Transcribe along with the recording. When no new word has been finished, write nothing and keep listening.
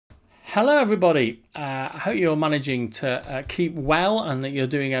Hello everybody, I hope you're managing to keep well and that you're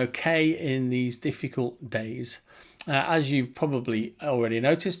doing okay in these difficult days. As you've probably already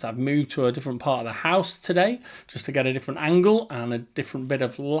noticed, I've moved to a different part of the house today just to get a different angle and a different bit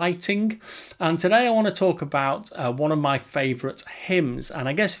of lighting. And today I want to talk about one of my favourite hymns. And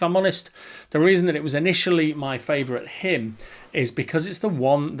I guess if I'm honest, the reason that it was initially my favourite hymn is because it's the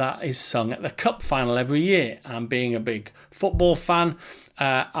one that is sung at the cup final every year. And being a big football fan,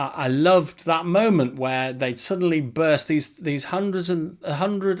 I loved that moment where they'd suddenly burst, these hundreds and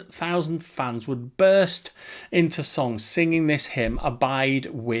 100,000 fans would burst into song singing this hymn, Abide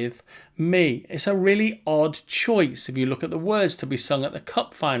With Me. It's a really odd choice if you look at the words to be sung at the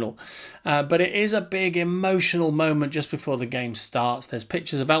cup final, but it is a big emotional moment just before the game starts. There's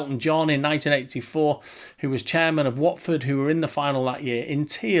pictures of Elton John in 1984, who was chairman of Watford, who were in the final that year, in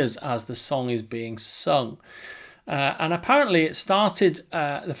tears as the song is being sung. And apparently it started,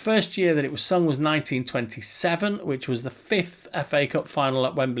 the first year that it was sung was 1927, which was the 5th FA Cup final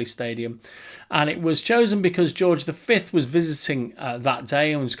at Wembley Stadium. And it was chosen because George V was visiting that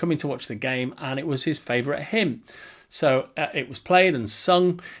day and was coming to watch the game, and it was his favourite hymn. So it was played and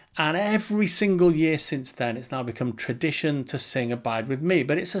sung, and every single year since then it's now become tradition to sing Abide With Me.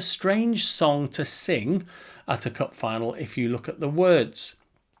 But it's a strange song to sing at a cup final if you look at the words.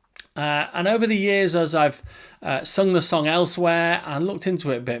 And over the years, as I've sung the song elsewhere and looked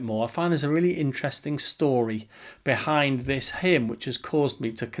into it a bit more, I find there's a really interesting story behind this hymn, which has caused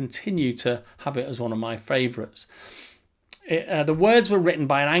me to continue to have it as one of my favourites. The words were written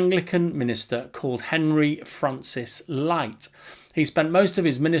by an Anglican minister called Henry Lyte. He spent most of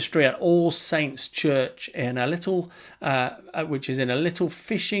his ministry at All Saints Church in a little, which is in a little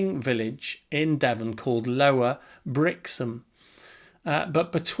fishing village in Devon called Lower Brixham.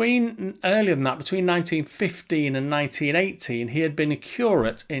 But earlier than that, between 1915 and 1918, he had been a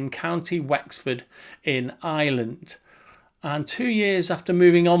curate in County Wexford in Ireland. And 2 years after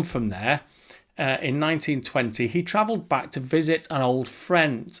moving on from there, in 1920, he travelled back to visit an old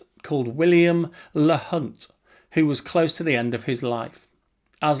friend called William Lyte, who was close to the end of his life.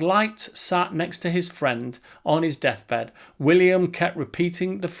 As Lyte sat next to his friend on his deathbed, William kept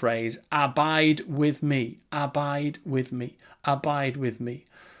repeating the phrase, "Abide with me, abide with me, abide with me."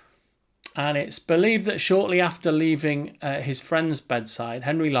 And it's believed that shortly after leaving his friend's bedside,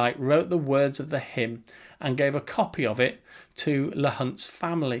 Henry Lyte wrote the words of the hymn and gave a copy of it to Lyte's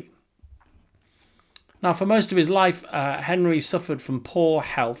family. Now, for most of his life, Henry suffered from poor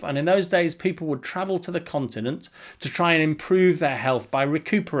health, and in those days people would travel to the continent to try and improve their health by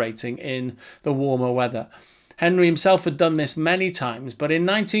recuperating in the warmer weather. Henry himself had done this many times, but in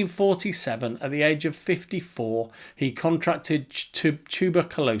 1947, at the age of 54, he contracted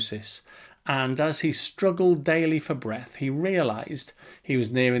tuberculosis, and as he struggled daily for breath, he realised he was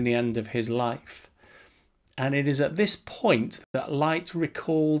nearing the end of his life. And it is at this point that Lyte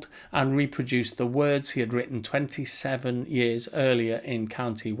recalled and reproduced the words he had written 27 years earlier in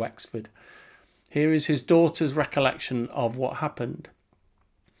County Wexford. Here is his daughter's recollection of what happened.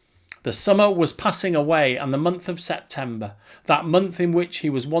 The summer was passing away, and the month of September, that month in which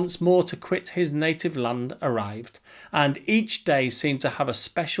he was once more to quit his native land, arrived, and each day seemed to have a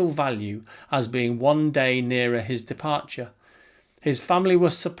special value as being one day nearer his departure. His family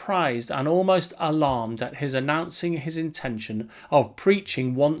was surprised and almost alarmed at his announcing his intention of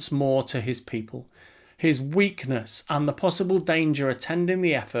preaching once more to his people. His weakness and the possible danger attending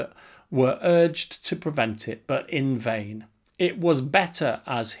the effort were urged to prevent it, but in vain. It was better,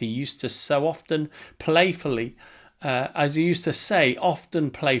 as he used to so often playfully,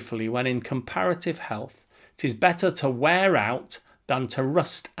 often playfully when in comparative health, it is better to wear out than to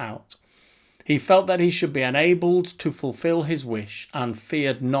rust out. He felt that he should be enabled to fulfil his wish and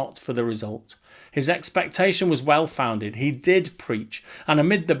feared not for the result. His expectation was well founded. He did preach, and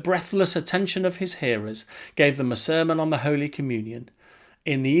amid the breathless attention of his hearers, gave them a sermon on the Holy Communion.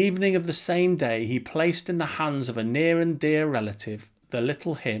 In the evening of the same day, he placed in the hands of a near and dear relative the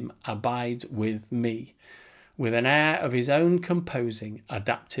little hymn, Abide With Me, with an air of his own composing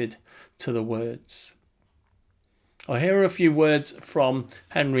adapted to the words. Well, here are a few words from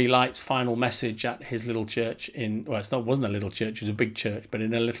Henry Lyte's final message at his little church it wasn't a little church, it was a big church, but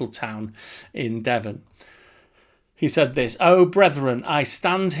in a little town in Devon. He said this: "O brethren, I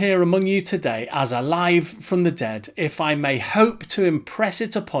stand here among you today as alive from the dead, if I may hope to impress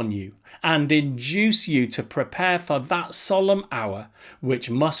it upon you and induce you to prepare for that solemn hour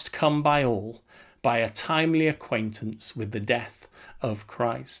which must come by all, by a timely acquaintance with the death of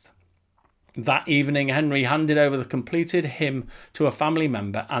Christ." That evening, Henry handed over the completed hymn to a family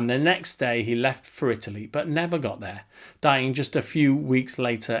member, and the next day he left for Italy, but never got there, dying just a few weeks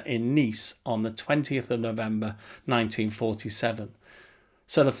later in Nice on the 20th of November 1947.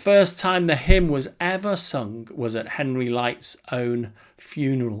 So the first time the hymn was ever sung was at Henry Lyte's own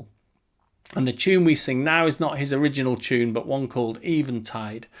funeral. And the tune we sing now is not his original tune, but one called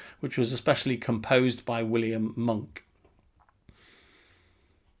Eventide, which was especially composed by William Monk.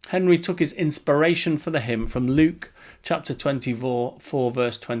 Henry took his inspiration for the hymn from Luke chapter 24,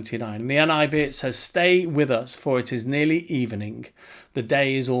 verse 29. In the NIV it says, "Stay with us, for it is nearly evening. The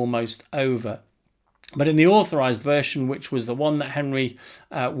day is almost over." But in the authorized version, which was the one that Henry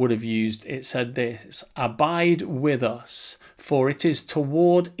would have used, it said this: "Abide with us, for it is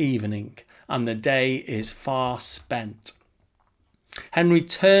toward evening, and the day is far spent." Henry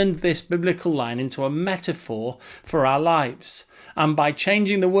turned this biblical line into a metaphor for our lives. And by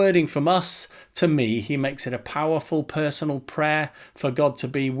changing the wording from us to me, he makes it a powerful personal prayer for God to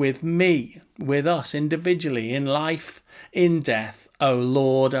be with me, with us individually, in life, in death. "O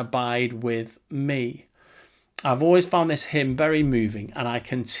Lord, abide with me." I've always found this hymn very moving, and I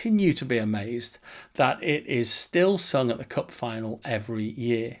continue to be amazed that it is still sung at the cup final every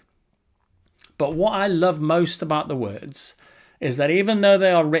year. But what I love most about the words is that even though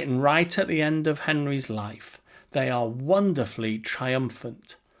they are written right at the end of Henry's life, they are wonderfully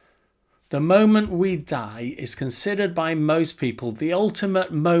triumphant. The moment we die is considered by most people the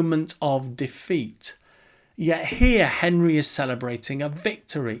ultimate moment of defeat. Yet here Henry is celebrating a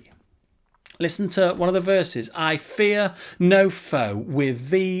victory. Listen to one of the verses. "I fear no foe, with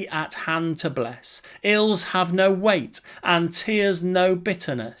thee at hand to bless. Ills have no weight, and tears no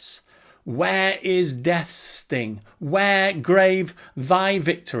bitterness. Where is death's sting? Where, grave, thy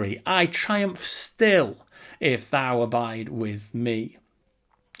victory? I triumph still, if thou abide with me."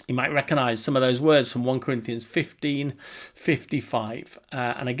 You might recognize some of those words from 1 Corinthians 15:55.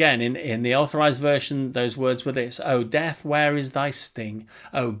 And again, in the authorized version, those words were this: "O death, where is thy sting?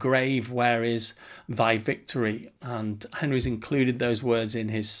 O grave, where is thy victory?" And Henry's included those words in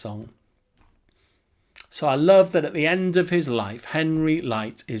his song. So I love that at the end of his life, Henry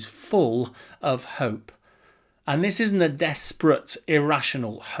Lyte is full of hope. And this isn't a desperate,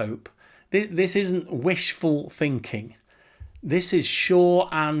 irrational hope. This isn't wishful thinking. This is sure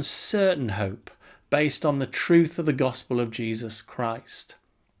and certain hope based on the truth of the gospel of Jesus Christ.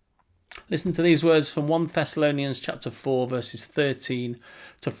 Listen to these words from 1 Thessalonians chapter 4, verses 13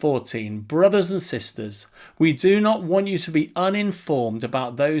 to 14. "Brothers and sisters, we do not want you to be uninformed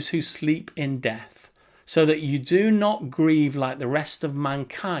about those who sleep in death, so that you do not grieve like the rest of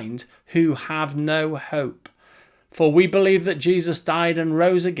mankind who have no hope. For we believe that Jesus died and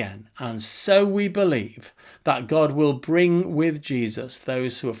rose again, and so we believe that God will bring with Jesus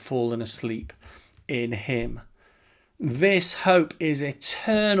those who have fallen asleep in him." This hope is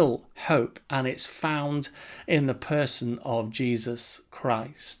eternal hope, and it's found in the person of Jesus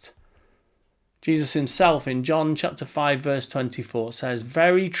Christ. Jesus himself in John chapter 5 verse 24 says,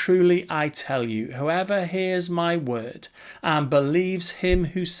 "Very truly I tell you, whoever hears my word and believes him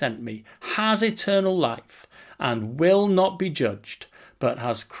who sent me has eternal life and will not be judged, but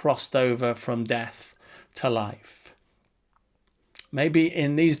has crossed over from death to life." Maybe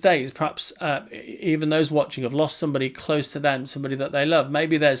in these days, perhaps even those watching have lost somebody close to them, somebody that they love.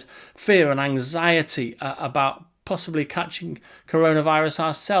 Maybe there's fear and anxiety about possibly catching coronavirus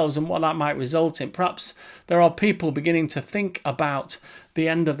ourselves and what that might result in. Perhaps there are people beginning to think about the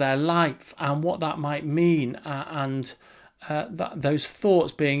end of their life and what that might mean, and those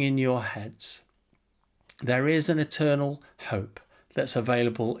thoughts being in your heads. There is an eternal hope that's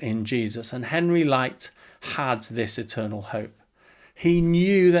available in Jesus, and Henry Lyte had this eternal hope. He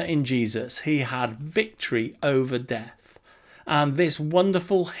knew that in Jesus he had victory over death. And this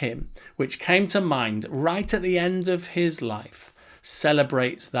wonderful hymn, which came to mind right at the end of his life,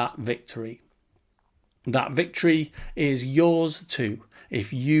 celebrates that victory. That victory is yours too,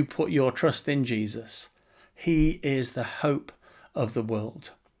 if you put your trust in Jesus. He is the hope of the world.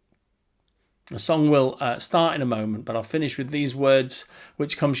 The song will start in a moment, but I'll finish with these words,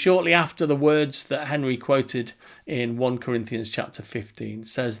 which come shortly after the words that Henry quoted in 1 Corinthians chapter 15. It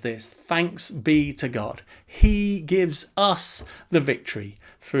says this: "Thanks be to God. He gives us the victory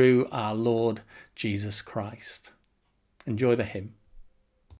through our Lord Jesus Christ." Enjoy the hymn.